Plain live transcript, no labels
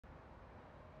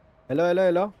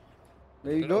Hello.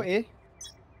 There you go, Hello. eh?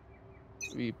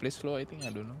 We play slow, I think. I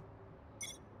don't know.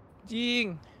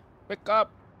 Jinggg, wake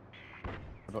up.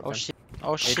 Oh shit.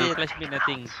 Oh shit. Flash me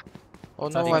nothing. Oh no,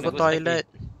 Starting I to go go stack toilet.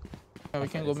 Yeah, we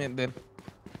can go mid then.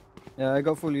 Yeah, I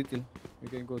got full util. We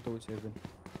can go towards heaven.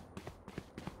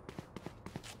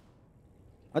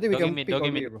 I think we Doggy can mid, pick doggy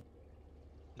all mid. mid, bro.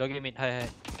 Doggy mid, hi.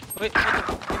 Wait.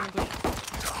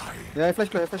 Yeah, I flash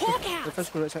close,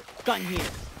 right side. Gun here.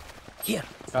 Here.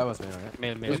 That was me, right?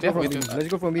 Mail. Let's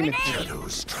go for B.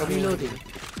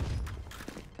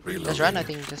 Reloading. Just run, I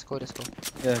think. Just go.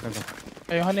 Yeah, come.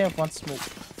 Hey, honey, have one smoke.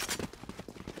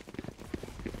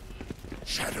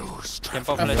 Camp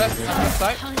out I'm flash.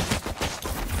 flash side.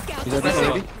 He's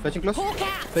already. Fetching close.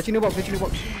 Fetching the box.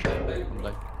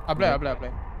 I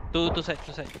play. Two side.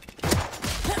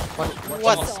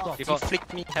 What? Default. He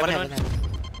flicked me. Heaven One heaven.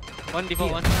 One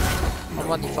default, one.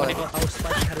 One default. Our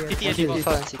spike carrier. CT and default.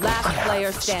 Default and CT. Last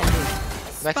player standing.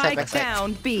 Backside. Spike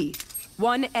down B.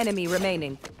 One enemy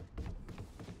remaining.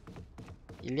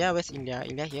 Ilya, where's Ilya?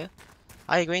 Ilya here?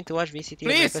 Are you going to watch VCT?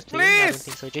 Please. I don't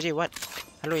think so. JJ, what?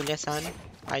 Hello, Ilya-san.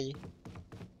 Hi.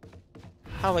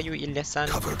 How are you, Ilya-san?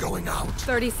 Cover going out.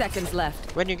 30 seconds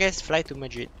left. When you guys fly to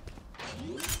Madrid?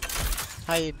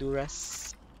 Hi,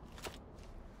 Duras.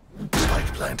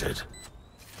 Spike planted.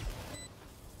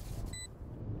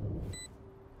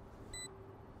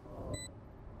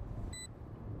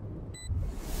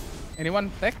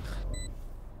 Anyone tech?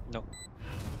 No.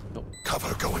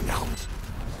 Cover going out.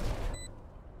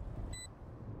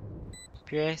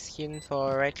 Prx skin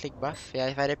for right click buff. Yeah,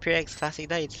 if I had a Prx classic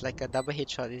die, it's like a double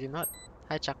headshot, is it not?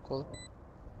 Hi, Chakol.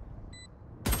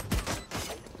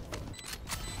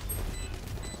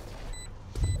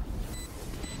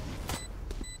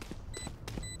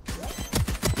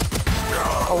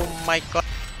 Oh my god.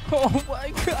 Oh my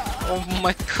god. Oh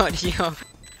my god, yo.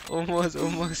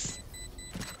 Almost.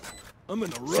 I'm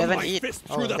gonna run 7, my 8. fist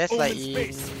Oh, through that that's like omen's in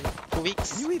face. 2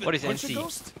 weeks. You even What is punch a NC?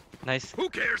 ghost? Nice. Who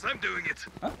cares? I'm doing it.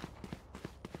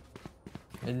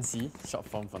 NC, short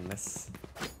form for Ness.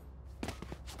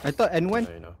 I thought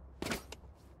N1. You know.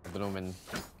 I don't know when.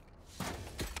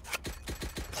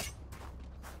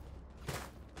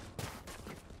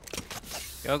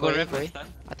 You go Go ref. A.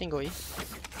 I think go A.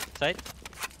 Side.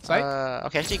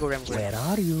 Okay, actually go Ram. Where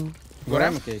are you? Go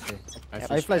ram. Okay. I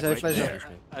flash.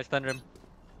 I stun rim.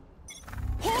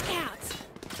 Hawk out.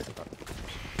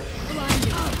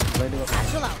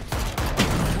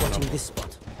 Watching this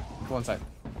spot. Go on side.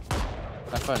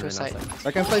 Left side, Two right side. side.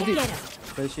 I can flash deep.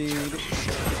 Flashing.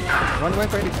 One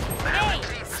find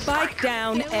it. Spike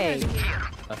down A.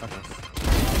 Left side.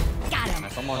 Got him.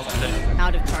 Nice, one more side.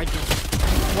 Out of charges.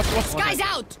 What's Guys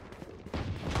out.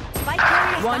 Spike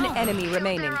carrier One enemy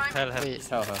remaining. Hell. Wait,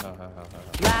 Hell.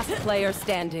 Last player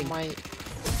standing. my.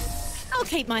 I'll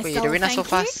keep myself. Wait, the Reyna so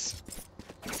fast.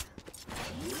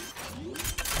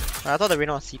 I thought the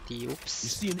Reyna was CT. You Oops.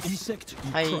 see an insect?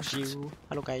 You Hi, crush it. Jiu.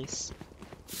 Hello, guys.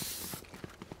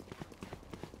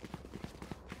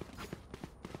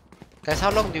 Guys,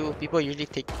 how long do people usually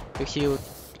take to heal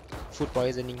food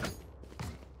poisoning?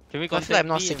 Can we I feel like I'm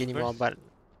not B sick and anymore, burst? but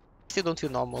still don't feel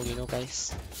normal, you know,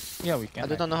 guys. Yeah, we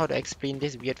can. I don't know how to explain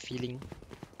this weird feeling.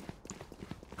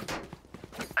 I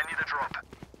need a drop.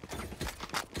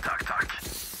 Tuck.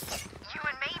 You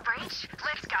and me, Breach.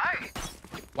 Let's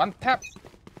go. One tap.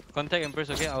 Contact and burst,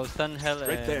 okay? I'll stun hell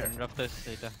Right and there. rafters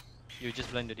later. You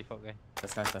just blind the default guy.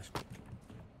 That's nice.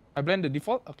 I blend the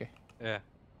default. Okay. Yeah.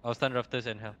 I'll stun rafters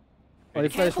and hell. I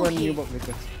flash one new box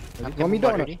later. I'm Want me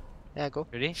down or not? ready? Yeah, go.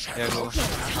 Ready? Yeah, go.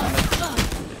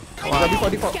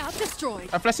 Default. Scout destroyed.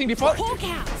 I'm flashing default. Hawk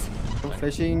out.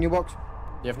 Flashing new box.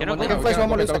 You have Can no I money? can flash one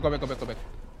more Go later. back.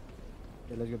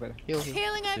 Okay, let's go back. Heal.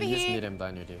 Healing over You just here. need them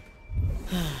done already.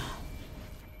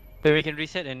 Wait, we can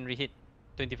reset and reheat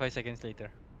 25 seconds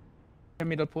later.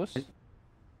 Middle post.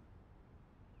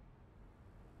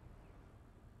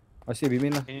 I see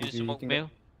B-main lah. Can you If just you smoke think mail?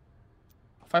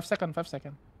 5 seconds.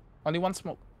 Only one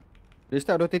smoke. They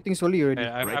start rotating slowly already.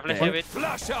 I Right flash there. it.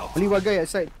 Flash out. Only one guy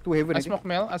outside, 2 heaven. I I think. smoke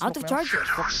mail. Out of charges.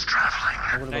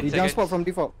 Nine He jump seconds. spot from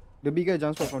default. The big guy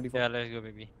jump spot from default. Yeah, let's go,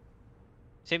 baby.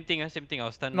 Same thing.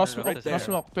 I'll stun. No smoke. rafters No and-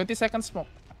 smoke. 20 seconds smoke.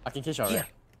 I can kill shot, right?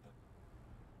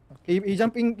 He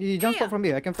jump spot from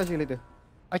here. I can flash him later.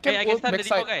 I can Hey, I can ult stun the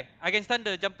backside. default guy. I can stun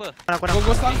the jumper.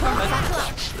 Go stun.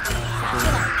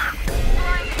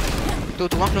 Two,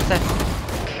 one close left.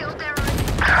 Killed their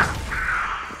own.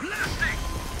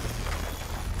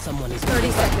 Someone is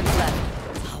 30 seconds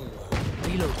left.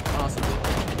 reload.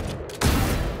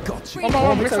 Got you. Oh no,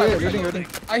 Oh, backside. reloading.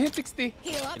 I hit 60.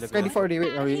 Guy default already.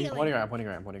 Wait, are we? Holding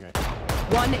right.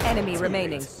 One enemy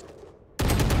remaining.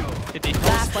 City.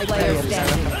 Last player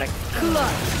standing.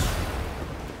 Clutch.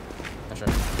 Not sure.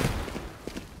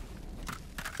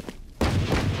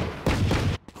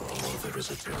 Oh, there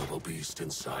is a terrible beast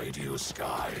inside you,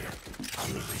 Sky.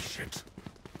 Unleash it.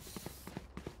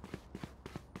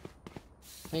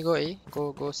 Can you go A?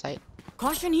 Go side.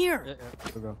 Caution here. Yeah,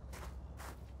 yeah. Go.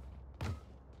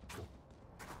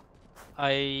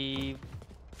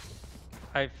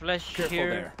 I flash Careful here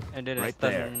there. and then Right I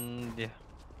stun. Yeah.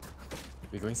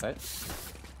 We going side?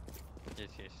 Yes,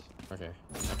 yes. Okay.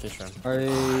 Okay, sure.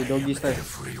 I doggy style.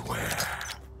 Everywhere.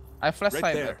 I flash Right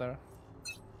side there. better.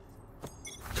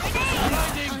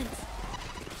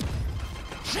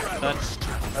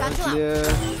 Clear.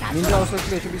 Ninja also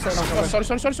clear. Should be side now. Oh,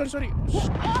 Somewhere. sorry.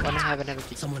 One heaven, have a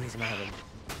peek. Someone is in heaven.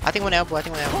 I think one elbow.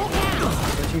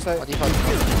 Switching side. What default?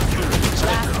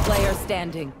 Last player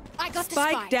standing. I got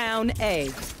Spike down A.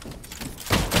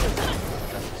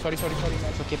 Sorry, man.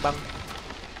 It's okay, bang.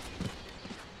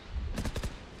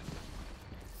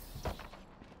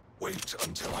 Wait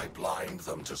until I blind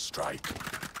them to strike.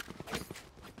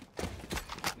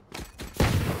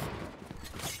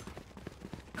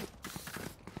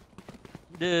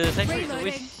 The sentry is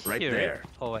always Right here, there.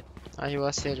 Or what? He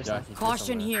was here just Yeah, now. he plays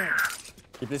Caution somewhere. here.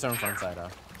 He plays on front side.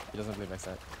 He doesn't play back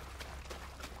side.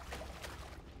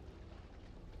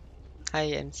 Hi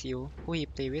MCU. Who he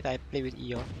play with? I play with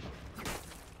EO.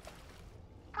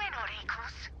 We're not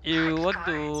equals. You want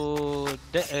to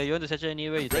you want to search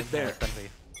anywhere? You Right there. Stun for you.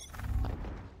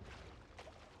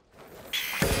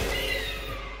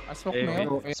 I smoke Hey,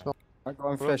 mail. okay. Smoke. I go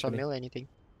on Bro, flash. shot mill, anything.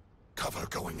 Cover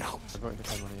going out. I'm going to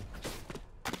come on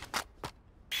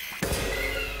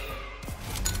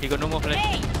He got no more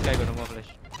flash. This guy got no more flash.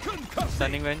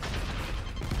 Stunning man.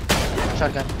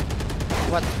 Shotgun.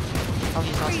 What? Oh,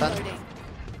 he's not stunned.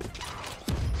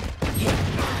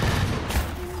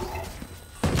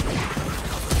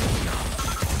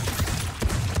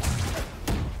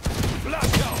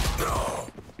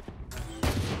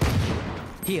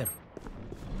 Here.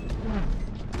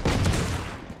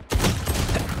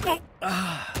 Sky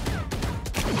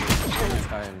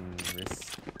and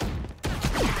wrist.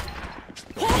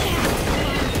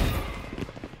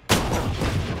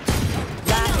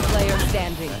 Last player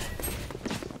standing.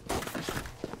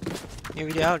 New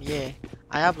video out, yeah.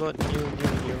 I upload new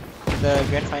video. The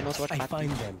grand finals watch I party.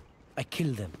 find them. I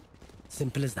kill them.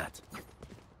 Simple as that.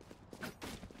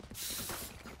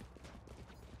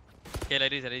 Okay,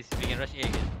 like this. We can rush A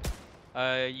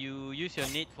again. You use your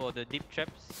nade for the deep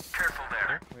traps. Careful there.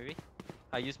 Here, maybe.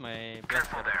 I use my blast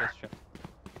for the first trap.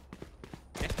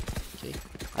 Okay.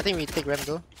 I think we take Ram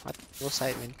though. Go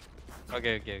side, man.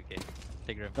 Okay.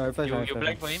 Take Ram. No, I flash, I You flash.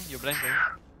 blank for him. You blank for him.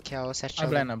 Okay, I'll set I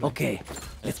blind. Okay,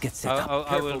 let's get set up. I will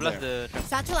Careful blast the trap.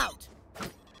 Satchel out.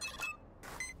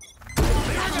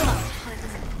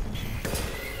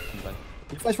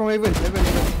 You flash from Haven.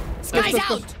 Sky's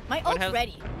Close. out. My One ult health.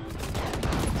 ready.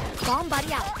 Bomb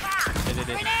buddy out. Did.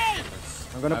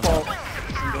 I'm gonna fall. Okay,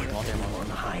 one.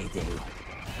 Hiding.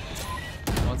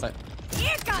 One side.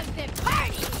 Here comes the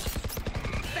party.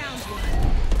 Found one.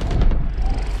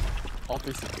 All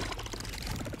three CT.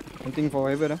 Hunting for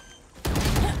Haven.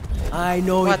 I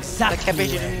know What? exactly. The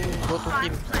cabbage where didn't you go to are.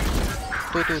 him.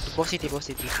 To both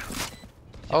city.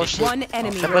 Oh shit. One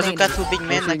enemy The bazooka remaining. too big,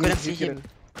 man. I Pushing couldn't in see secret. him.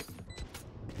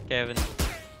 Kevin.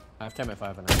 I have cam at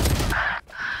 5 and now.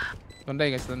 Don't die,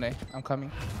 guys. Don't die. I'm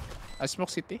coming. I smoke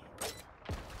city.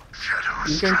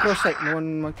 You can cross side. No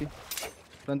one marking.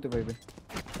 Run to Haven.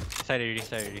 Side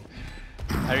ready.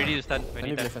 I ready to stun Let me play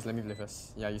anytime.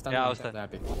 first. Yeah, you stun. Yeah, me I'll first, stun. then I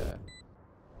pick. Yeah.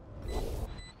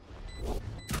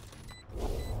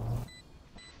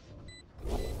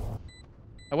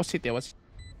 I was city. Okay.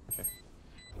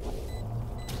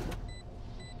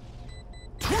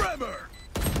 Tremor!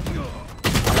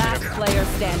 Last player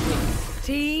standing.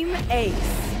 Team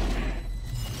Ace.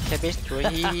 Cabbage, bro.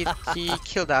 He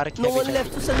killed the other No one cabbage.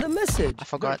 left to send a message. I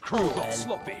forgot.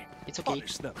 Sloppy. It's okay.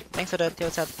 Punish them. Thanks for the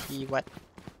tails up. He what?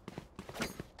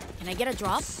 Can I get a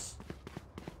drop?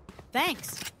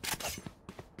 Thanks.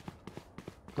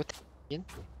 Ram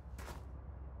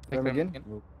Ram again.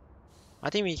 I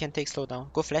think we can take slow down.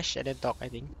 Go flash and then talk, I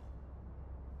think.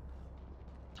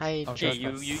 Hi, Okay,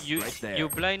 John. Right there. you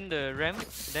blind the ram,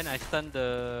 then I stun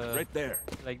the Right there.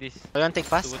 like this. You want to take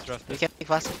fast? Towards rafter. We can take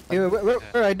fast. Hey,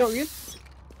 where I dog again?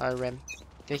 Ram.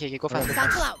 Okay, go fast. Go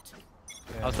Satchel fast.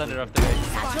 out. I'll stun the rafter guys.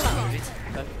 Satchel out.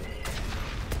 Stun.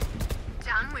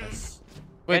 Done with.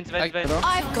 Wait, Vents.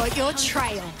 I've got your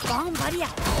trail. Bomb buddy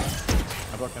out.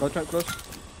 I brought Go cam. try close.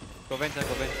 Go vents.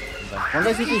 One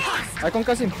guy CT. I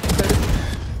concuss him.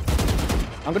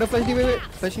 I'm gonna flash deep. Wait.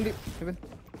 Flashing deep. Haven.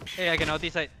 Hey, I can ulti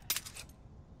side.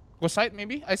 Go side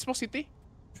maybe. I smoke city.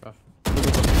 Sure.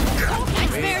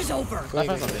 Nightmare's over. Left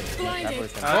on me. Blinded.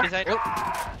 Beside.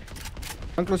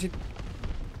 One close it.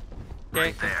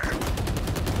 Okay.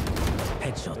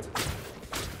 Headshot.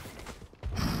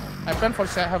 I plan for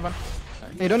heaven.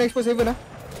 Hey, don't expose heaven, ah.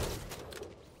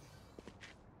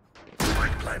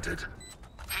 Spike planted.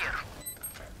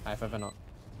 I have heaven out.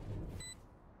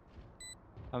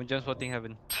 I'm just spotting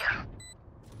heaven.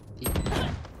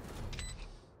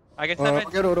 I get seven.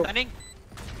 Okay, Roro. Stunning.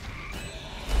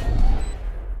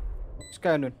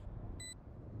 Sky unknown.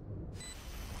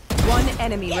 One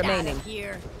enemy remaining.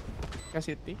 Here. Guys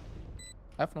city.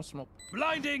 I have no smoke.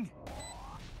 Blinding.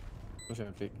 Push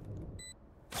him pick.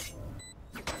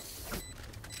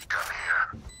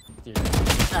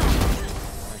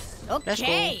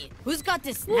 Okay. Who's got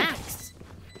the snacks?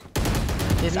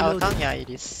 Is our account? Yeah, it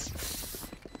is.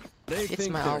 They It's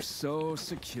think my they're out. so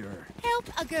secure. Help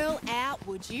a girl out,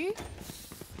 would you?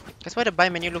 That's why the buy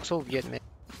menu looks so weird, man.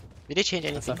 Did they change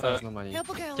anything? Cypher has no money. Help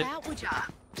a girl Just- out, would you?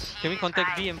 Can we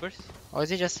contact B Embers? Or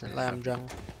is it just like I'm drunk?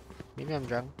 Maybe I'm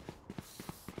drunk.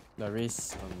 The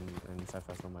race and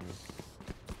Cypher has no money.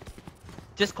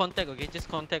 Just contact, okay? Just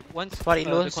contact. Once What it the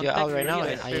knows, you're contact out right now,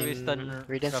 ready, and I straight away I'm stun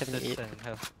Radiant crafted 78. stun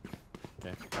health.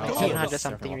 Okay. 1800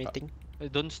 something rating.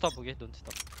 Don't stop, okay? Don't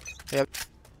stop.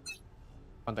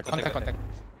 Contact. Contact.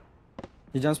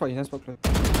 He jump spot. Close.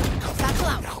 Satchel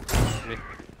out.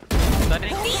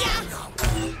 Stunning.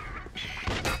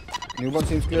 New box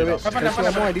seems clear. Wait. Heaven, Flashing heaven,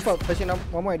 one more at default. Flashing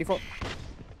one more at default.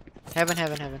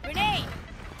 Heaven. Grenade.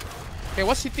 Okay,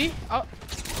 what's city? Out.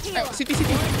 City.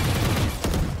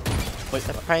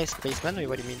 Surprise placement? Wait,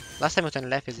 what do you mean? Last time it was on the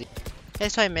left, is it? Yeah,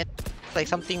 that's what I meant. Like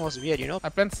something was weird, you know? I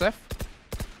plan safe.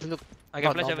 Look, I can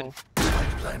not flash normal.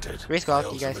 heaven. Planted. Race go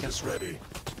out, you guys Ultimate can. is ready.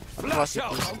 Cross it,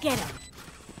 Go get him.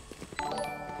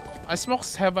 I smoke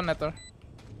heaven letter.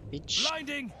 bitch.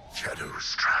 Blinding.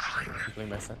 Shadows traveling. Playing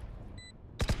back side.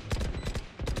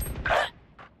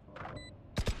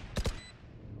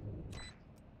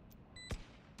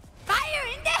 Fire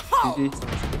in the hole. GG.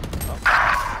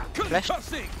 Flash.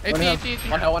 80.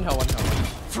 One hell.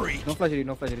 Free. No flash ready.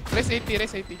 Race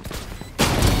 80.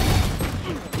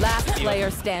 Last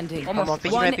player standing. One Come more. on,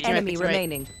 pitch One right, pitch right, enemy pitch right.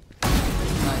 remaining.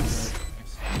 Nice.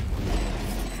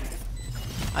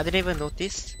 I didn't even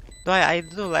notice. No, I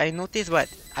do. Like, I noticed, but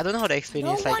I don't know how to explain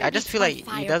No this. Like, one I just beats feel my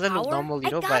like it doesn't look firepower. normal, you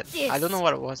I know. got But this. I don't know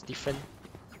what was different.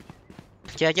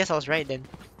 Okay, I guess I was right then.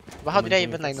 But how did I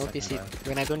even like notice it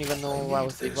when I don't even know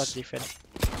what's different?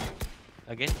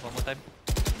 Again, one more time.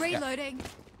 Reloading.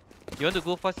 You want to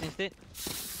go fast instead?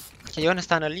 Okay, you wanna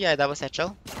stun early? I double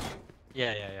satchel.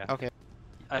 Yeah. Okay.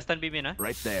 I stun B main, huh?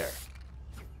 Right there.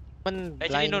 One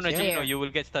Actually, blind no, here. you will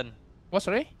get stunned. What's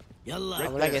sorry? Will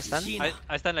I get stunned?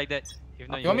 I stun like that. If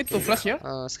not, You want me to flash here?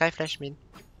 Sky flash mean.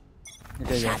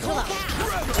 Okay, yeah. Satchel out.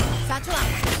 Satchel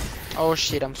out. Oh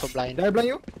shit, I'm so blind. Did I blind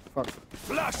you? Fuck.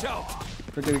 Flash out.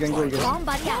 Okay, we can go again. Bomb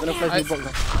buddy out. Gonna flash new box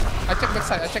now. I check back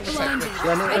side.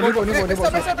 Yeah, new box.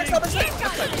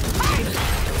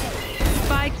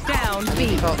 Spike down. B.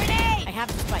 Default. I have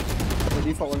the spike. The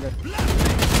default one guy.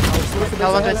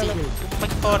 Now 120. Oh my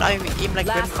god, I aim like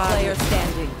Last grandpa. player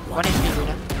standing. 1 HP,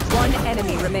 Luna. One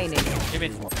enemy remaining. Give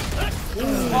it.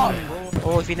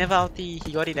 Oh, if he never ulti,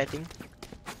 he got it, I think.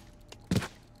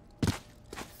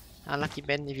 Unlucky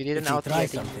Ben, if you didn't If you ulti, try I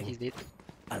think something. he's dead.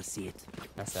 I'll see it.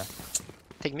 That's that.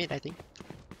 Take mid, I think.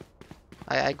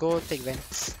 I go take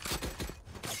vents.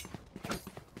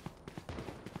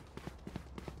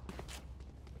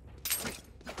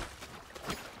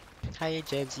 Hi,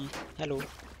 Jebzy. Hello.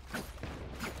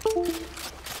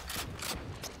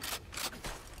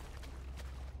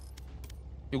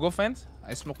 You go fence.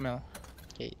 I smoke Mel.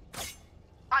 Okay.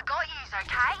 I got yous,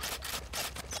 okay?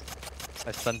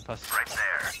 I stun fast. Right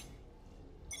there.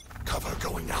 Cover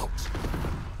going out.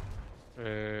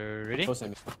 Ready? Close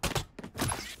enemy.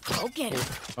 Go get him.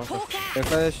 Poke out. Okay,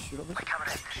 flash.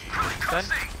 Stun.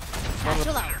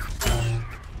 Satchel out.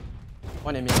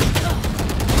 One enemy.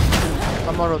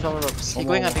 One more ropes. He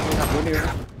going up, he going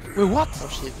up. Wait, what? Oh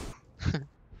shit.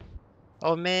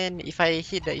 Oh man, if I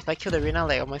kill the Reyna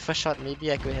like on my first shot,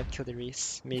 maybe I could have killed the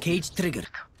race. Maybe. Cage trigger.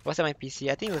 Was that my PC?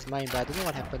 I think it was mine, but I don't know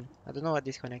what happened. I don't know what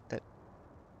disconnected.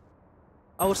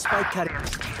 Our spike carrier.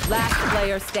 Last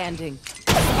player standing.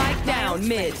 Spike down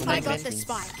mid. I got the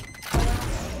spike.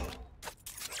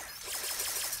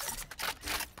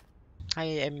 Hi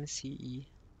MCE.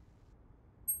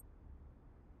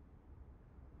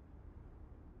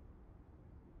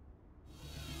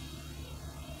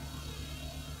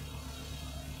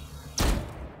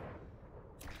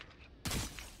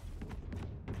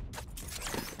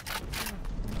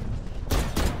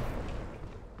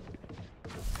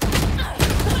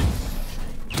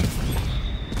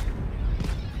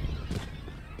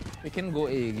 We can go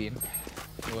A again.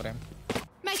 Go ramp.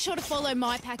 Make sure to follow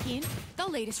my pack in. They'll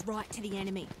lead us right to the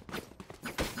enemy.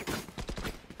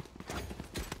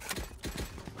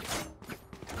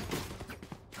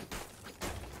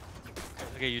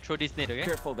 Okay, you throw this nade, okay?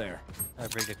 Careful there. I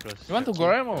break the close. You want to go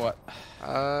ramp or what?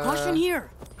 Caution here.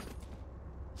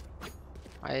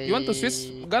 You want to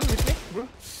switch gun with me, bro?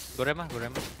 Go Rema, go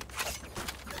Rema.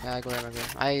 Yeah, go ahead.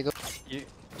 I don't. You,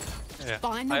 yeah.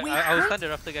 Find the weak I will point stun the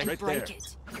rafter guy. and break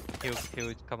it. He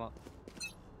would come out.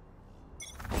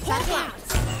 Satchel out.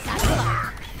 Satchel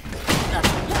out.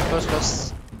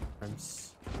 Close.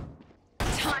 Arms.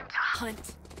 Time to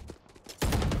hunt.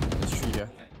 There's 3 here.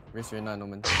 Raise your no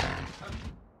man.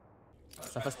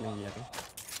 Cypher's playing I think.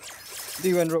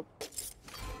 D1 rope.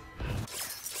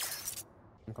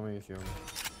 I'm coming with you.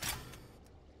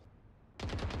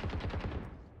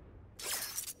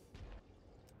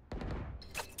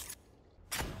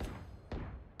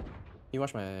 You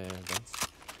watch my guns.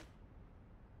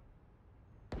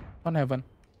 On heaven.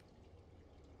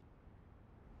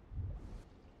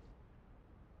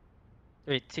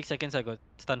 Wait, 6 seconds I got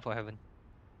stun for heaven.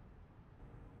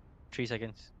 3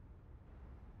 seconds.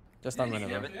 Just stun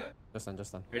whenever. Just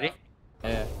stun. Ready?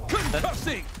 Yeah.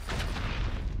 Fire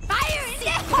in the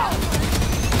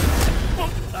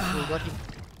We got him.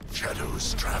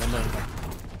 Shadows traveling.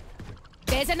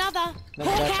 There's another. No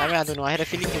judge. I mean, I don't know. I had a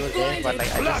feeling he was there, but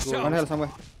like I just go. One hell somewhere.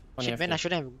 Shit, man, I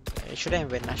should have went.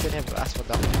 I should have asked for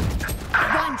down.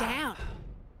 One down.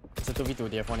 It's a 2v2,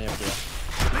 they have 1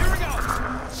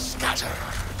 AFK. Scatter.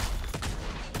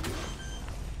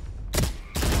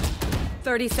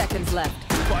 30 seconds left.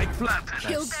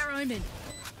 Killed Nice. their omen.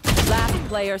 Last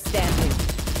player standing.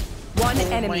 One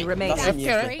enemy remaining. Last in, FK,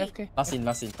 FK. right? FK.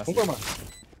 Last in. Confirm ah.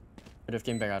 Could have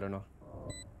came back, I don't know.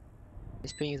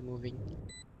 This ping is moving.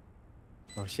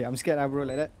 Oh shit, I'm scared bro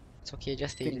like that. It's okay,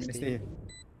 just stay. Okay, Just let's stay. stay here.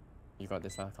 You got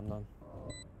this, calm down.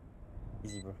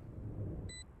 Easy, bro.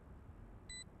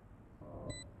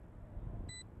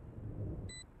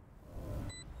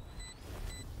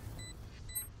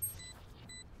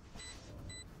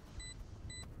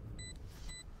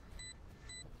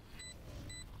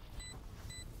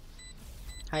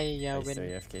 Hi, Nice, Yawin. sorry,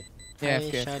 AFK. Yeah, Hi,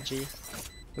 FK.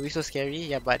 Shaji. Are we so scary?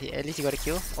 Yeah, but at least he got a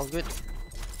kill. All good.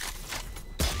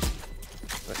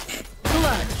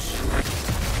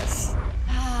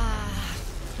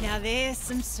 Now there's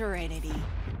some serenity.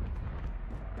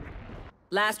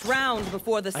 Last round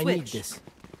before the switch. I need this.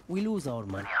 We lose our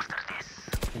money.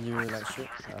 Can you like shoot?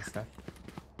 Sky?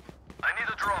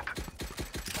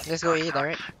 Let's go A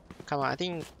direct. Come on, I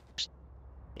think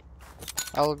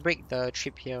I'll break the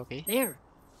trip here. Okay. There.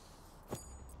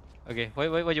 Okay,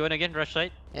 what you want again? Rush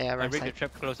side? Yeah, I right break the side.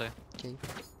 trap closer. Okay.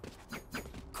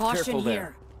 Caution Careful there.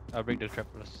 here. I'll break the trap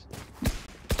close.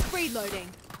 Reloading.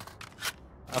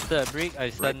 After I break, I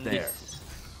stun there. this.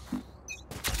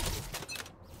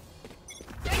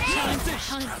 Time to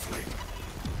hunt. Traveling.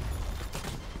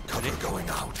 Cover going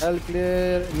out. Hell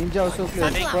clear. Ninja also clear.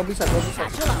 Stunning. Probably side.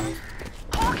 Satchel out.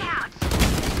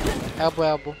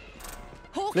 Elbow.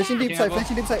 Hawk Flashing out. deep side.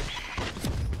 Flashing deep side.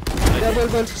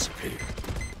 Elbow.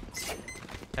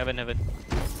 Heaven.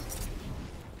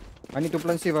 I need to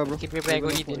plant safe bro. Keep your bag. Go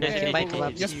eat. Yeah, Can buy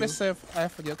collapse. Just press save. I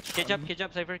have a jet. Catch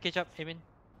up, Cypher, catch up, Amin.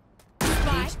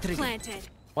 Spike planted.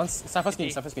 Once, Cypher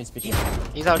screen speaking.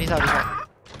 He's out.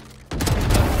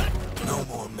 No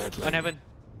more meddling. On heaven.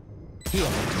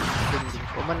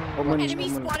 Omen. Enemy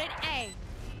spotted A.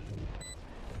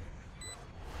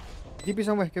 TP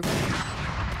somewhere. Careful.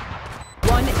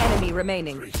 One enemy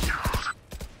remaining.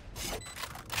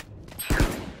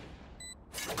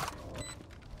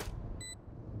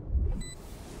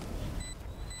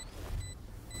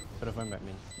 Could have went back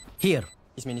main. Here.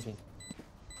 He's main.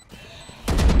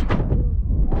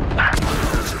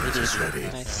 Is ready.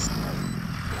 Nice.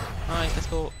 Alright, let's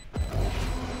go.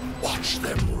 Watch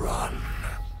them run.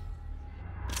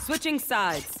 Switching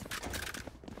sides.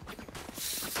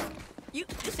 You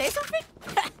say something?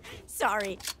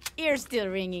 Sorry, ear's still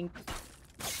ringing.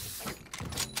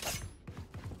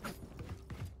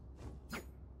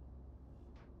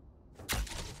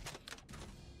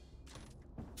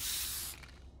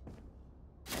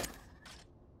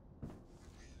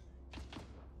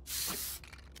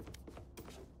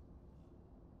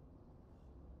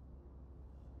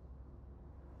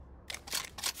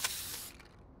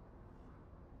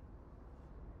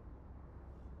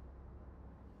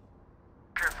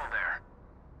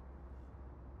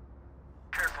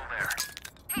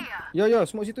 Yo,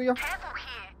 smoke situ yo.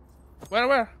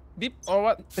 Where? Deep or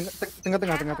what? Tengah.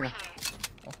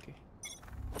 Okay.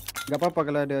 Gak apa-apa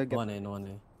kalau ada No gap. one A.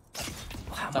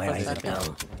 My eyes are down.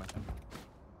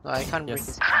 No, I can't break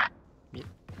Yes. this.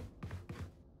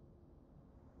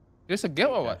 There's a gap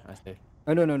or what? I stay.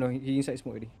 No. He inside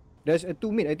smoke already. There's a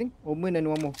 2 mid, I think. Omen and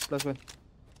one more. Plus 1.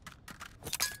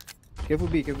 Careful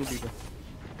B, bro. They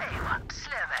look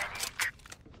slim,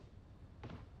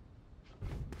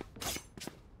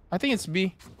 I think it's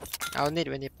B. I'll need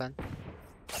when they plan.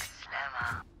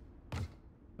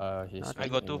 He's. I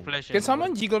got 2 flash. Can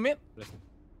someone jiggle mid?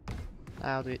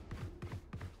 I'll do it.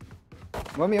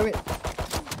 1 mid, 1 mid.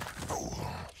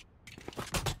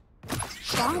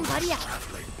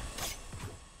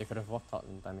 They could have walked out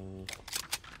in timing me.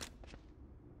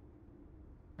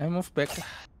 I move back.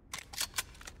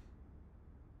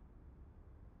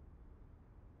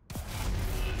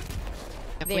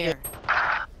 There.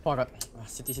 Oh god.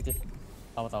 City.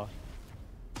 Tower.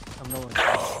 I'm low.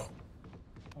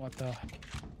 What the?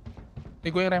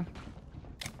 They going ramp.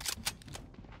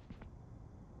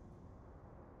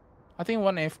 I think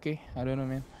 1 AFK. I don't know,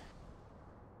 man.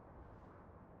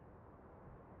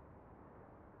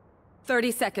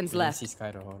 30 seconds See left.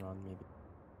 Sky to hold on maybe.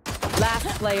 Last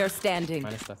player standing.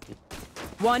 Minus lefty.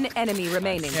 1 enemy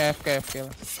remaining. Yeah,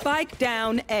 AFK. Spike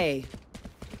down A.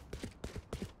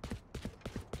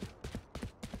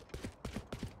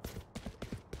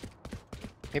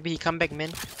 Maybe he come back,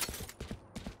 man.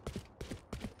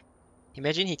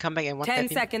 Imagine he come back and 10 1 tap him.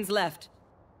 seconds left.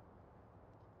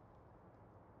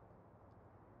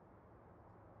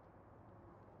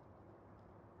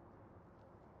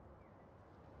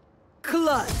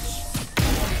 Clutch.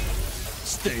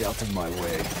 Stay out of my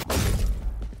way.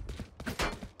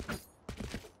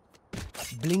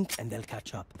 Blink and they'll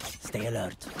catch up. Stay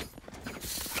alert.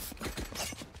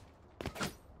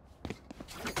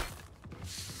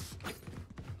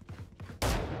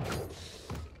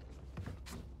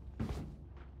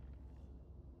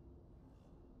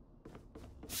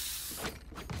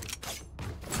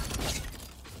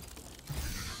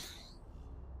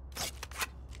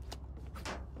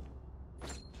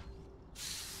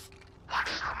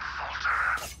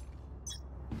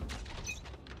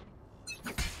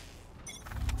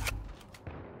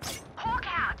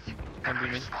 Can be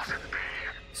mid.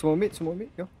 Semua mid,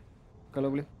 yo. Kalau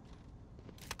boleh.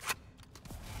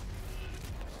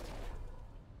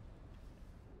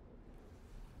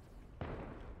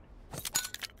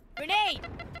 Grenade.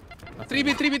 3B.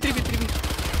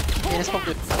 Yeah, smoke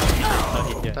good.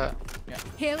 Not hit, yeah.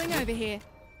 Healing over here.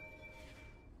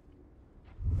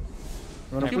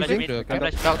 Wanna Can push flash in? mid. Can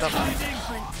flash Down.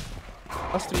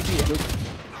 Plus 3B.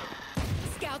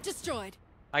 Scout destroyed.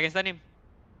 I can stun him.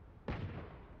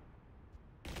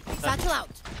 Satchel out.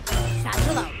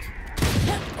 Satchel out.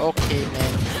 Okay,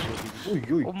 man.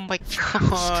 Ui. Oh my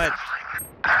god.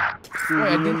 2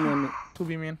 mid, 1 mid.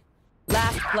 2B main.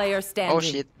 Last player standing. Oh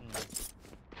shit.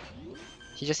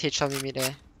 He just headshot me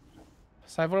there.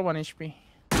 Cypher 1 HP.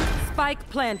 Spike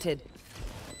planted.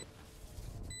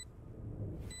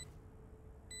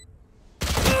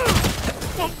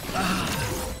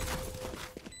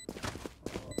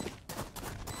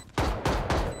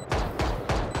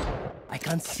 I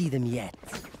can't see them yet,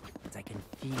 but I can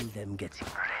feel them getting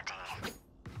ready.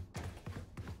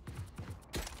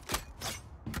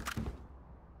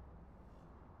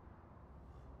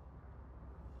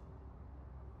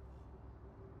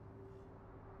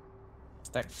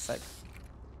 Stack.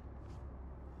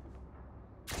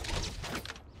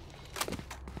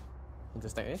 Into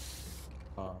stack A?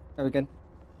 Oh, Yeah, we can.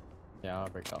 yeah, I'll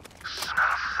break out.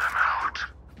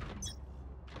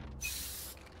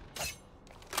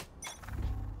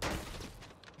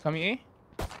 Coming A.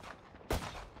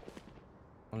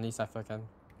 Only Cypher can.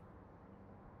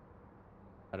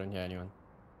 I don't hear anyone.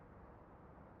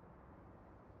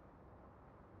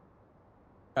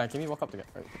 Can we walk up together?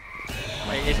 Right.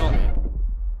 Wait, A smoke.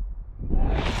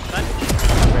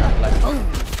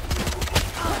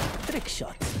 Trick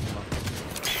shot.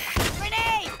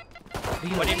 Grenade.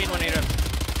 What do you mean 1 A ramp?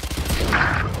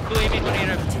 2 A mid, 1 A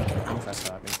ramp.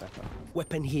 Cypher.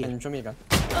 Weapon here. Can you show me a gun?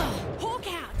 Hawk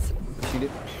out. Shield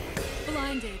it.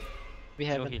 Blinded. We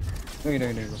No haven't. heal.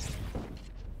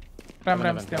 No.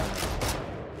 Ram still.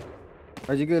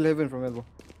 I jiggle 11 from elbow.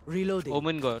 Reloading.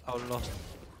 Omen got outlaw.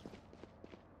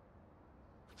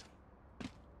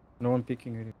 No one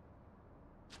picking already.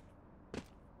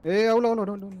 Hey, Aulo, no,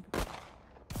 don't.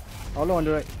 Aulo on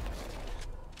the right.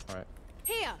 Alright.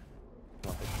 Here.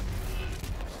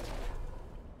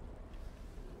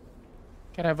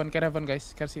 Care heaven,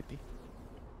 guys. Care city.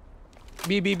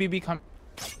 B, come.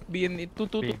 B in it. 2.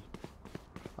 B.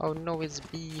 Oh no, it's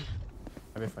B.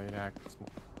 I'll wait for you to act. Smoke.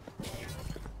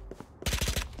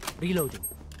 Reloading.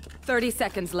 30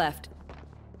 seconds left.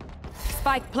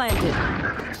 Spike planted.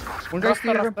 One guy's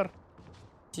clear. After.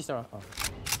 Sister. Oh,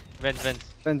 Vents.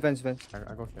 Vents.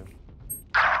 I go here.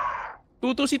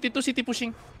 Two city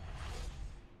pushing.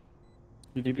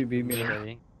 BB Mid, mid. I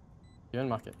think. Even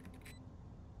market.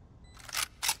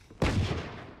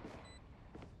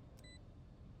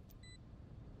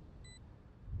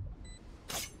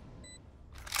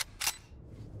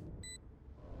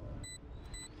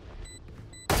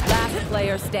 Last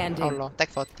player How standing. long? Tech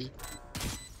 40.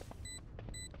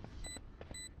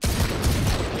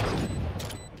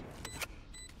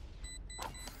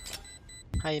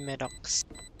 Hi, Medox.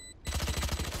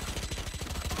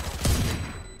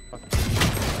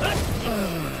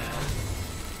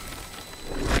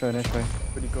 Nice try.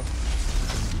 Pretty go.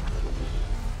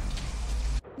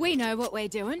 We know what we're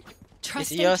doing. Is Trust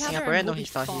he each a other Singaporean? and No, we'll be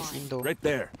he's not. He's fine. Indo. Right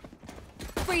there.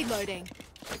 Reloading.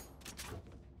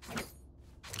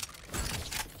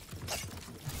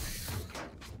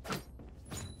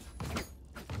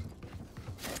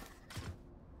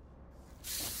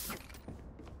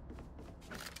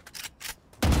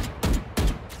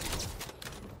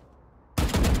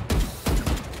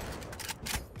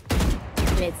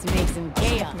 Let's make some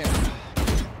chaos.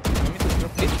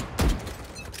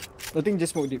 I think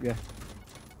just smoke deep, yeah.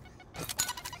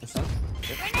 This one.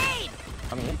 Grenade!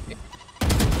 Coming in.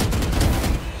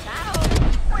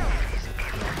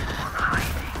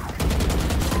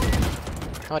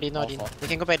 Not in. Off. They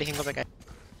can go back. Guys.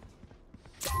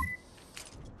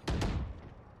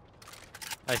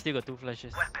 I still got 2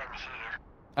 flashes.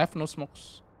 I have no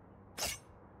smokes.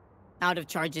 Out of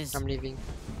charges. I'm leaving.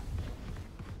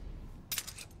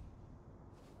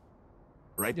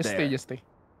 Right Just there. stay.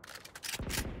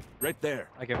 Right there.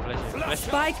 I can flash it. Flash.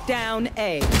 Spike down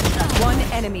A. One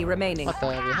enemy remaining. What the?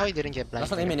 Wait, how you didn't get blind?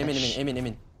 Last one, aim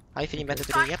in. Are you feeling better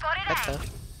today? Yep, better.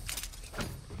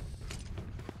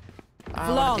 Ah,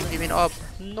 Flawless. I mean, up.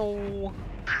 No.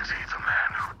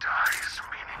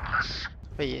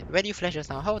 Wait, where do you flash us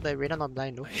now? How the radar not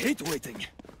blind though? I hate waiting.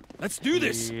 Let's do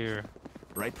this. Here.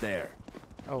 Right there.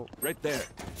 Oh, Right there.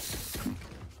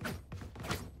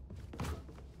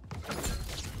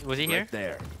 Was he here? Right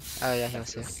there. oh yeah, he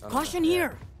was here. Caution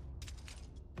here.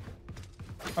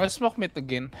 I'll smoke mid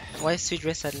again. Why switch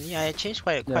red suddenly? I changed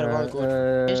quite a while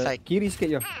ago. Changed like kiri sikit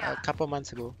je. a couple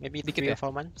months ago, maybe Dikit 3 or eh?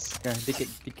 4 months. Ya,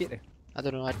 dikit eh. I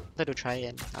don't know. I wanted to try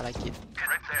and I like it.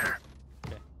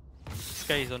 This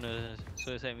guy is on a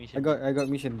suicide mission. I got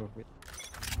mission, bro. Wait.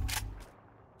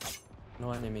 No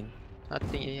one aiming.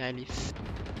 Nothing. I leave.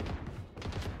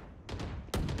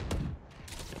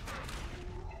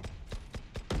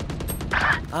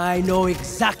 I know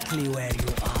exactly where you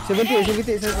are.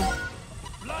 78.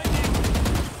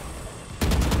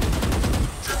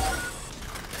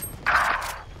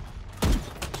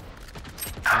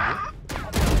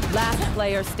 Last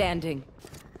player standing.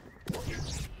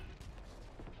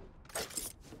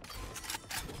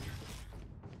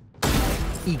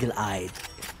 Eagle-eyed.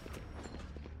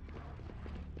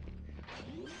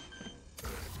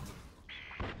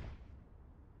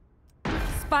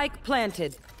 Spike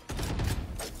planted.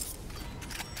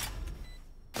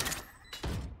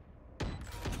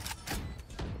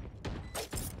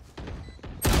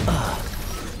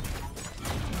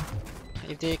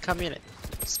 If they come in,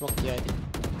 smoke the ID.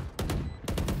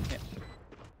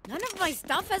 None of my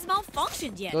stuff has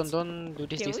malfunctioned yet. Don't do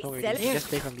this Can smoke we already. sell it? Just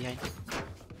play from behind.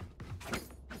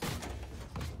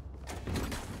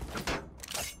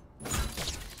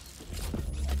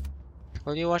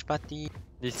 Will you watch party?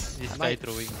 This guy Might.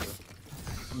 throwing,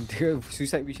 bro. Dia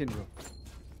suicide mission, bro.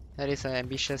 That is an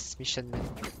ambitious mission, man.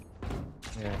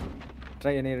 Yeah.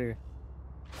 Try and error.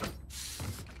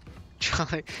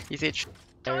 He said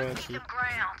error. Need Okay. some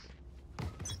ground.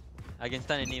 I can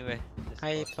stand anywhere. Just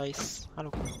Hi, pause. twice. Hello.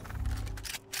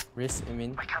 Race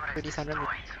aiming. My cover Pretty is standard.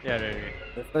 Yeah,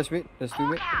 right. First mid, let's do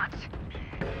Look it. out.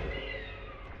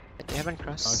 They haven't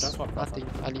crossed. Oh, just walk past Nothing.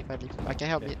 I leave. I can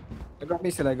help Okay. it. I got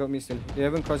missile. You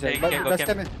haven't crossed yet. Okay, But okay, last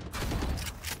okay. time,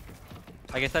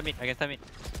 I can stand mid.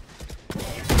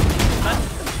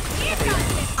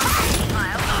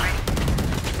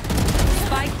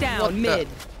 Spike down What the- mid.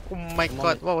 Oh my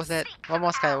god, what was that? One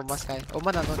more sky.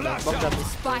 Omen are not there. Bomb drop is.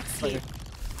 Spikes here.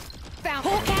 Found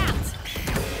Hawk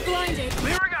out. Blinded.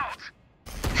 Clearing out.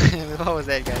 What was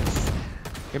that, guys?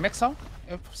 Game X sound?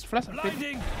 Flash.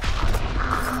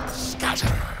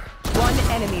 One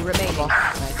enemy remaining. Oh,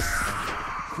 nice.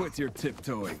 Quit your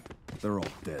tiptoeing. They're all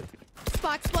dead.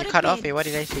 Spike You spotted cut off mid. What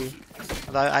did I say?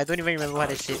 I don't even remember what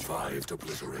I said. Survived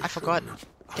obliteration. I forgot.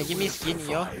 Can you give me skin,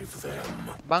 yo? Survive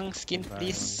them. Bang skin,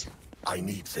 please. I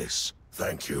need this.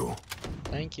 Thank you.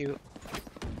 Thank you.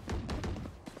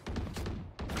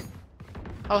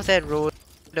 How's that road?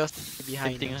 That was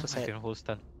behind. Same thing, So I sad. can hold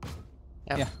stun.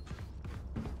 Yeah.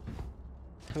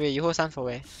 Wait, you hold stun for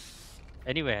where?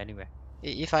 Anywhere.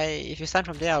 If you stun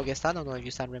from there, I'll get stun or no? If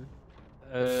you stun rim,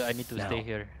 I need to Now. stay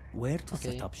here. Where to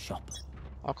Okay. set up shop?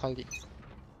 I'll call it.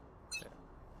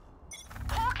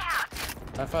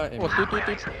 Cypher, Oh, two.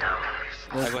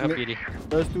 I go help PD.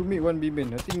 There's 2 mid, 1 B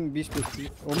main. I think B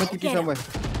split. Omen TP somewhere.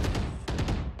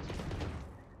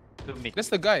 2 mid. That's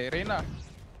the guy, Reina.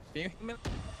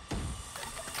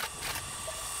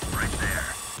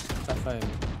 Cypher.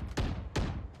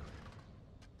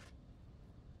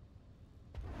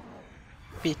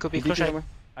 B could be TP close right. somewhere.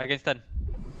 I can stun.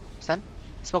 Stun.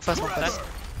 Smoke first. Smoke first.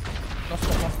 No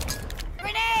smoke, no.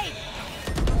 Grenade!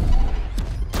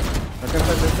 Left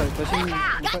side. Flashing.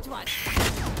 Got one.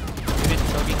 Unit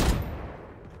jogging.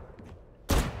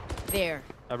 There.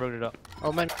 I broke the door.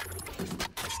 Omen.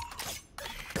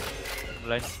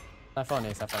 Blind. Cypher on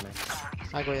A, Cypher on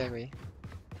A. I go here.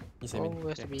 He's Oh, aiming.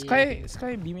 where's to be?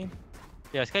 Sky B main.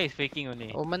 Yeah, Sky is faking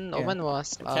only. Omen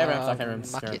was Care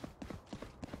ramps, market.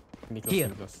 Can be close, Here.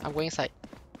 can be close. I'm going side.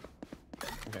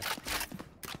 Okay.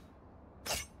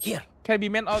 Here. Can B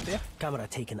main out, yeah? Camera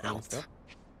taken out. Still.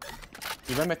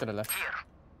 He went back to the left.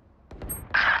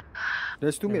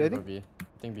 There's 2 mid, I think. B. I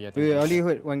think B. I think Wait, B. I only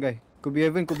heard one guy. Could be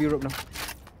Heaven, could be rope now.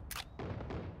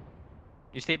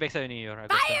 You stay backside only, I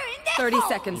go Fire in there! 30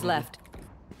 seconds left.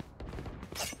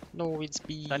 No, it's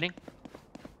B. Stunning.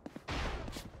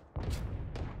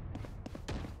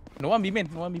 No one B main.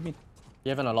 He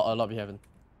haven't a lot be heaven.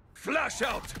 Flash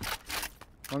out!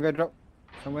 One guy drop.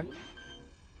 Somewhere.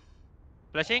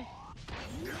 Flashing.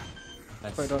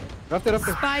 Nice. Quite drop. Rafter.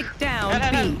 Spike down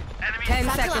Hello. B. 10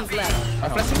 seconds left.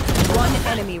 I'm flashing. One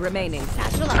enemy remaining.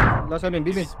 Satchel up. Last one in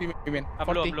B main. B main. I'm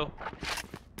 40. low.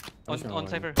 On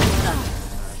Cypher.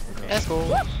 Let's go.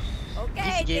 Okay,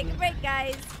 Easy take game. a break,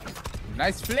 guys.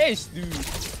 Nice flash, dude.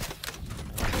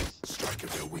 Strike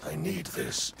if they're weak. I need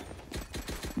this.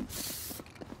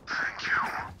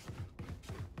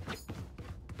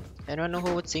 Anyone know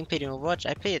who would sing played in Overwatch?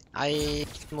 I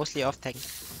mostly off tank.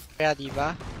 Rhea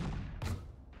Diva.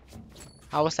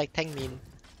 I was like tank main,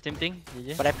 Same thing.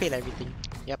 GG. but I played everything.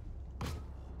 Yep.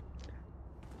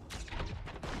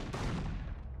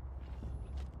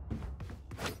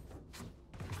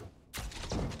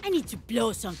 I need to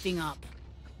blow something up.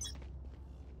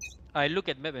 I look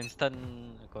at map and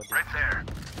stun according.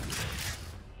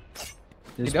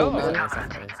 There's Go. 4 mid. Cypher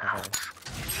A, Cypher A.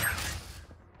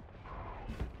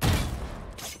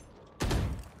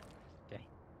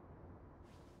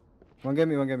 One guy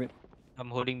mid. I'm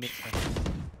holding mid.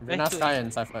 Rena two Sky A.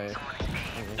 and Cypher A.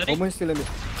 Stunning. Omen still a mid.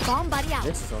 Bomb buddy out.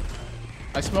 Yes, so.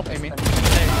 I smoke A main.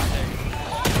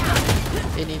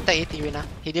 In tag 80 Reyna.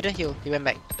 He didn't heal. He went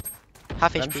back.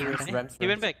 Half Ramps, HP ramps, Reyna. ramps, He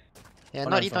went ramps. back. Yeah, Oh,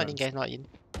 not nice, in, nice. guys, not in.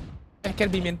 Can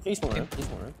B main. He's more, he's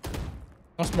more. No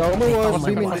No, smoke. Omen was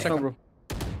One B main second, just now, bro.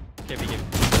 Okay, we game.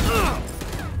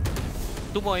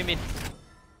 2 more in mid.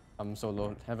 I'm so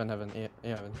low. Heaven, A,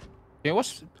 heaven. Yeah,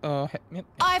 what's mid?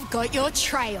 I've got your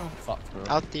trail. Fuck, bro.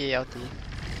 LT.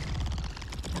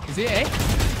 Is it A?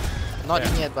 Not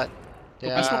in yet, but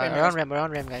I smoke him,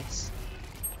 around ramp, guys.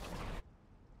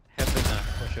 Heaven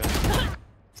for sure.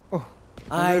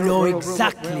 I know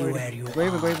exactly where you Go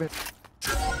are. even.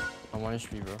 I'm 1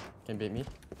 HP, bro. Can bait me?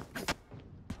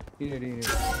 Here.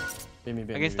 Bait me.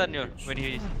 I can stun you when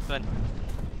he stun.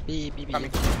 B.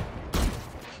 Coming.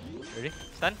 Ready?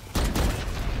 Stun.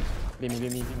 Bait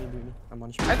me. I'm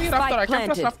 1 HP. I think Raptor. I can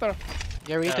flash planted. Raptor.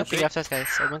 Get ready to Yeah, pick okay. after guys.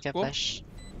 Omen can Go. flash.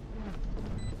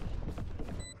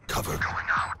 Cover going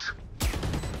out.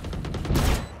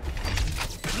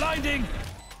 Blinding!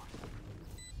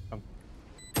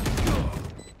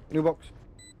 New box.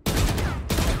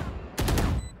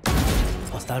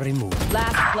 Hostile removed.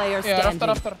 Last player Yeah, standing.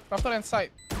 Raptor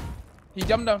inside. He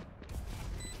jumped down.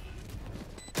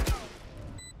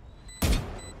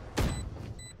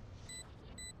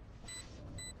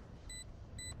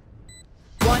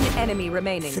 One enemy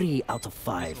remaining. 3 out of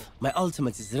 5. My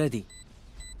ultimate is ready.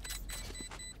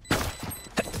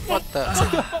 What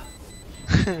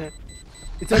the?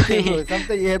 It's okay, bro.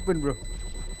 Something happen, bro.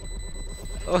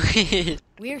 Okay.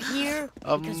 We're here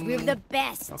because we're the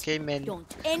best. Okay, man.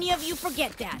 Don't any of you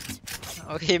forget that.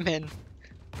 Okay, man.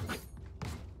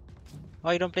 Oh,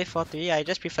 you don't play 4-3? I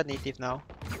just prefer native now.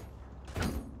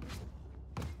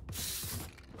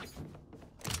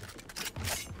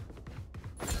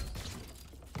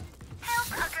 Help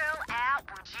a girl out,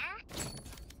 would you?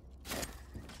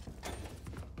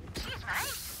 Cheers,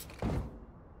 mate.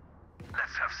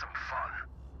 Let's have some fun.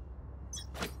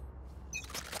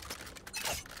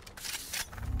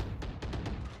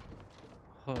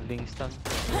 Holding stun.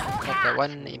 What the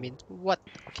one? I mean, what?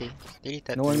 Okay,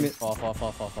 deleted. No one mid. 4 A,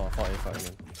 4 A.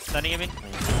 Standing in.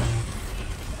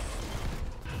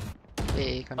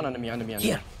 Hey, come Under me.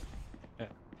 Here.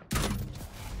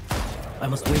 I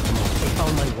must wait more. I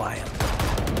found my wire.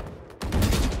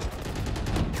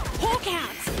 Hawk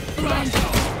out!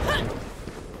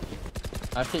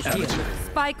 I pitched Here.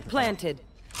 Spike planted.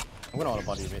 I'm gonna auto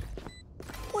body it.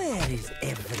 Where is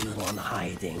everyone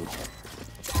hiding?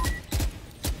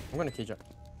 I'm gonna cage up.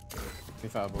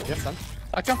 If I above. Yes, son.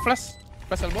 I can flash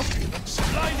elbow.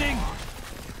 Sliding!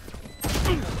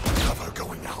 Cover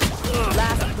going out.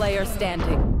 Last player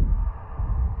standing.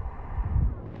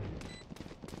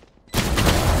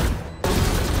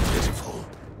 Pitiful.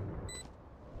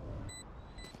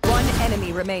 One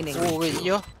enemy remaining. Oh wait,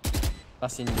 yo.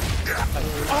 Last in. Oh,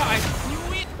 I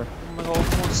knew it. Oh my god,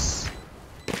 almost.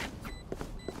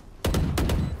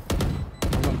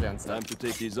 I'm gonna play on side. Time to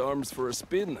take these arms for a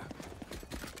spin.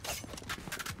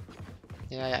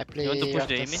 Yeah, I play. You want to push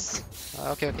the Raptors.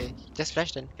 Okay. Just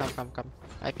flash then. Come.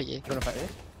 I play A. You wanna fight A?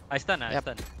 I stun.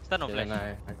 Yep. Stun or Okay, flash.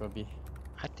 then I go B.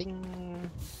 I think.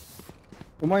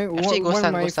 Umay, Actually, go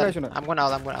stun. my flash or not? I'm going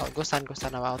out. Go stun.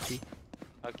 I'm out B.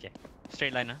 Okay.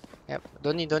 Straight line, huh? Yep.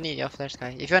 Don't need your flash,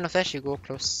 guy. If you want to flash, you go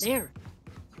close. There.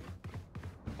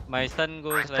 My stun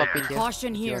goes Pop like. in here.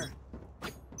 Caution here.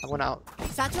 I'm going out.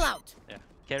 Satchel out. Yeah.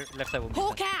 Care left side will be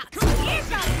Hawk stun. out.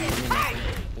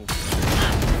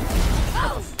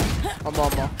 Oh. One more.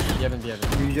 B heaven.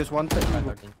 You just one tap. Fine,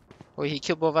 okay. Oh, he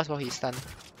killed both of us while he's stunned.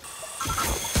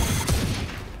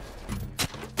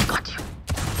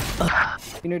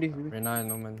 In already. Reyna,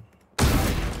 no man.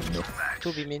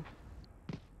 2 B main.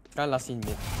 Guy last in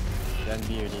mid. Then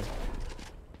B already.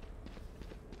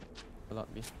 A lot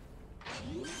B.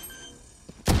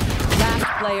 Last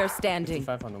player standing.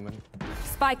 55 on no man.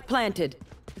 Spike planted.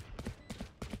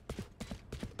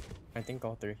 I think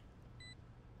all 3.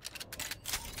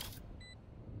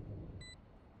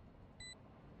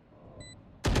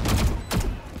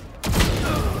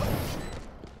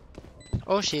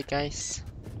 Oh shit, guys.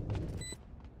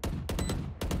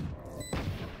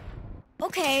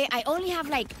 Okay, I only have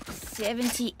like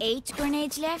 78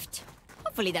 grenades left.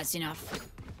 Hopefully that's enough.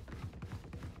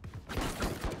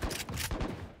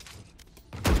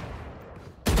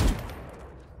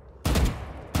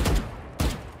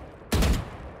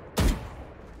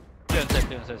 Play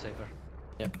on side, safer.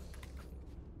 Yep.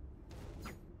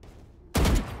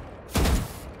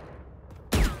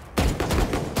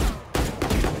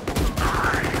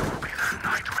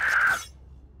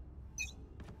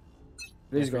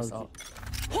 Please go. Race out.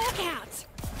 Hawk out.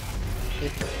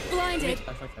 Blinded.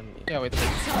 Yeah, wait.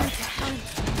 Time to hunt.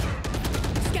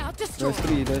 Scout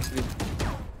destroyed. There's 3.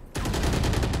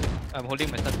 I'm holding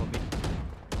my stun for me.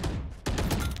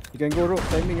 You can go rope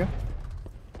timing, yeah?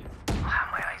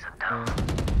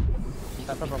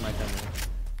 Cypher from my time.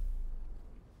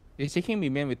 He's taking me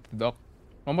man with dog.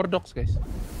 No more dogs, guys.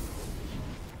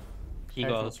 He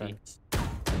got ulti.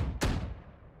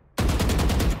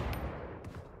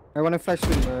 I wanna flash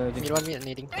him. Mid one mid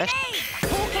needing flash.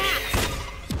 Hawk out.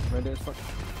 Where there's fuck.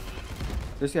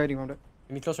 There's hiding from that.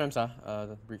 Give me close ramps,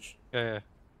 the breach. Yeah.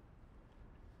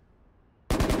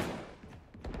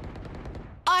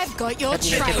 I've got your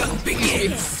trail. I think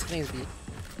it's B.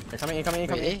 They're coming in.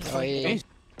 Wait, A? Oh, A.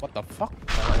 What the fuck?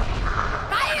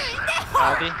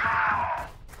 Ulti.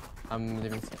 I'm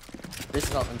leaving. Race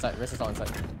is out inside. Two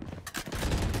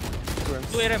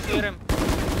ramps. 2 RM.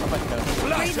 I'll fight together.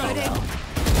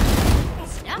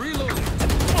 Reloading.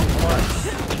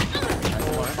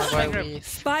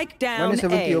 Spike down One is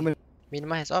 70 A. omen.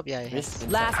 Minima has op, yeah. Race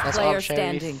inside. Last That's player op, Sheriff,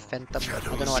 standing. Phantom. I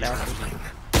don't know what else.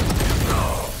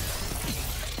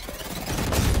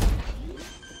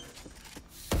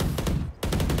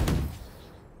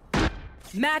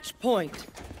 Match point.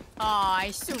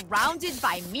 Surrounded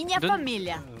by minha Don't-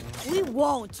 família. We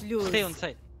won't lose. Stay on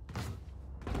side.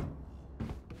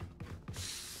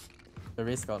 The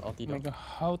race got ulti Oh my though. god,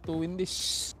 how to win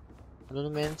this? I don't know,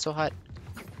 man. So hard.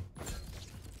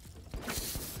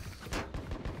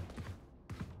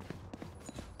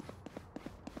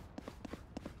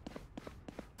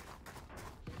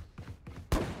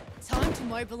 Time to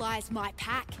mobilize my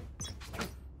pack.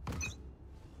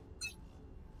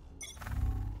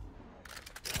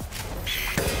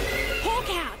 Hawk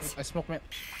out. I smoke man.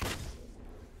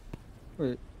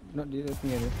 Wait, not the other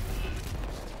thing area.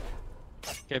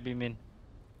 Okay, be main.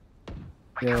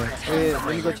 Yeah. Wait, let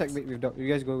me go check mid with dog. You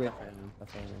guys go wait.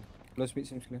 That's fine. Close mid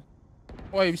seems clear.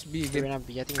 Why is B Okay, again? we're not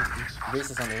B. I think it's B. Race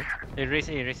is on A. Hey, race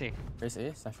A. Race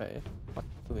A. Cypher A. What?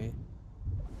 2 A.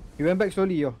 He went back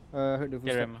slowly, yo. Heard the Okay,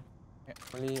 footstep. Rem.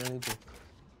 Only 2.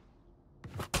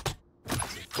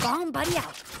 Bomb buddy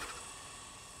out.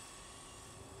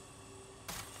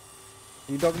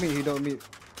 He dog me.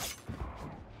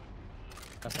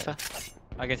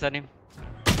 I can stun him.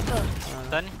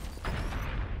 Stun.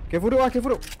 Careful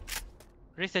though.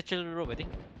 Raise satchel rope, I think.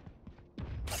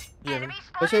 Enemy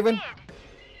That's spotted Haven.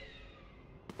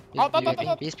 mid.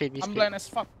 Out. Be split. I'm blind as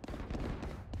fuck.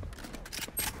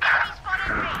 Enemy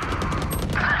spotted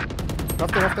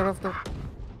mid. After.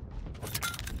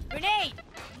 Grenade!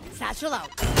 Satchel out.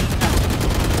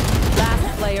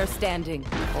 Last player standing.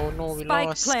 Oh no, we Spike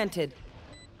lost. planted.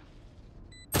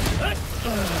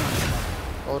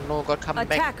 Oh no, God come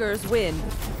back. Attackers win.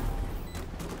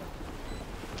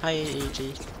 Hi,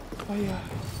 AG. Oh yeah.